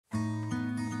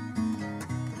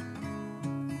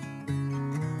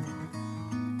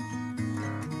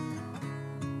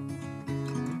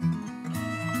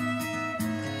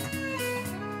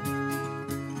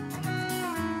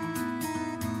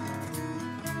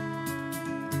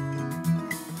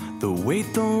The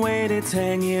weight, it's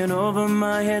hanging over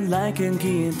my head like a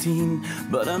guillotine,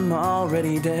 but I'm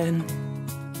already dead.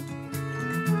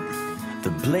 The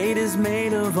blade is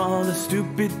made of all the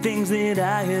stupid things that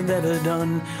I have ever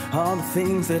done, all the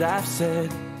things that I've said.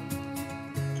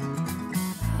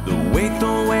 The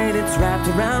weight, it's wrapped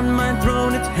around my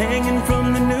throat, it's hanging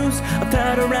from the noose I've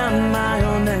tied around my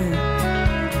own neck.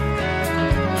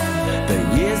 The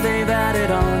years they've added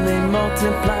on, they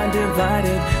multiplied,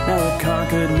 divided. Now it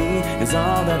conquered me is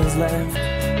all that is left.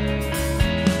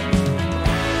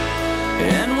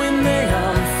 And when they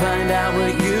all find out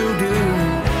what you do,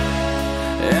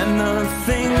 and the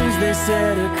things they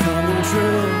said are coming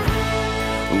true,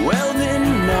 well then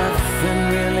nothing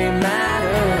really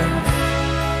matters.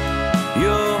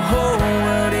 Your whole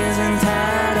world is in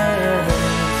tatters.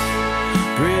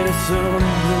 Pretty soon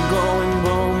you're going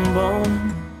boom, boom.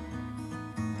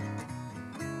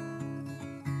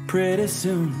 Pretty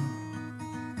soon.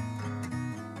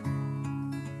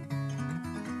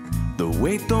 The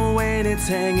weight, it's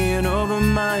hanging over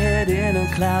my head in a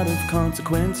cloud of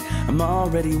consequence. I'm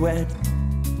already wet.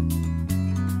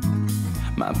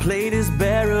 My plate is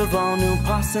bare of all new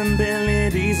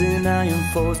possibilities, and I am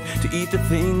forced to eat the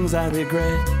things I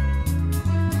regret.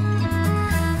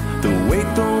 The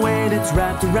weight, it's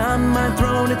wrapped around my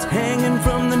throat, it's hanging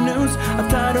from the noose I've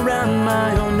tied around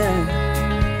my own neck.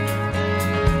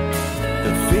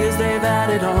 The fears they've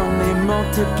added on, they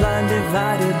multiplied,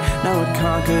 divided. Now it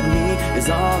conquered me is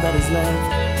all that is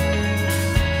left.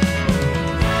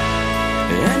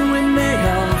 And when they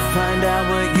all find out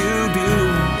what you do,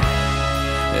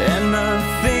 and the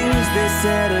things they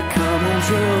said are coming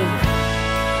true,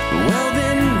 well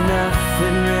then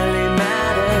nothing really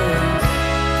matters.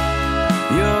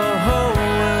 Your whole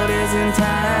world is in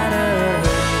tatters.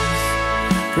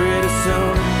 Pretty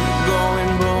soon you're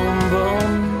going boom,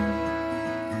 boom.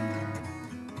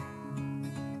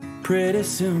 Pretty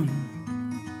soon.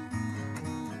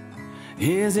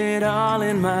 Is it all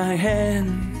in my head?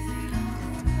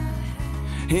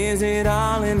 Is it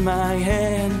all in my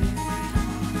head?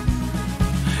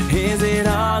 Is it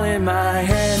all in my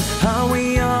head? Are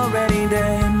we already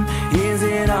dead? Is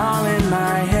it all in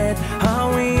my head?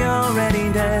 Are we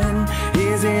already dead?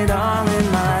 Is it all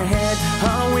in my head?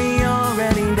 Are we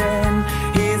already dead?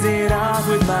 Is it off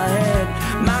with my head?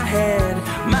 My head,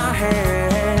 my head.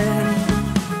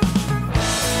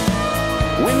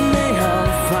 When they all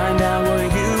find out what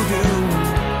you do,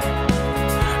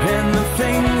 and the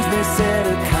things they said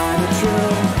are kinda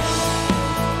true,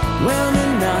 well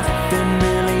then nothing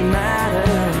really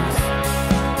matters.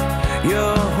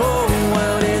 Your whole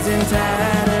world is in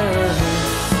tatters.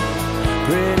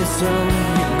 Pretty soon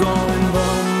you're going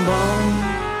boom, boom.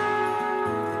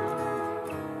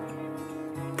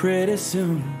 Pretty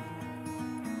soon.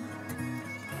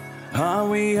 Are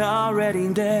we already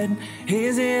dead?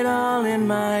 Is it all in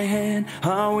my head?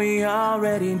 Are we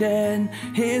already dead?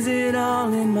 Is it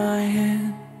all in my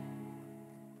head?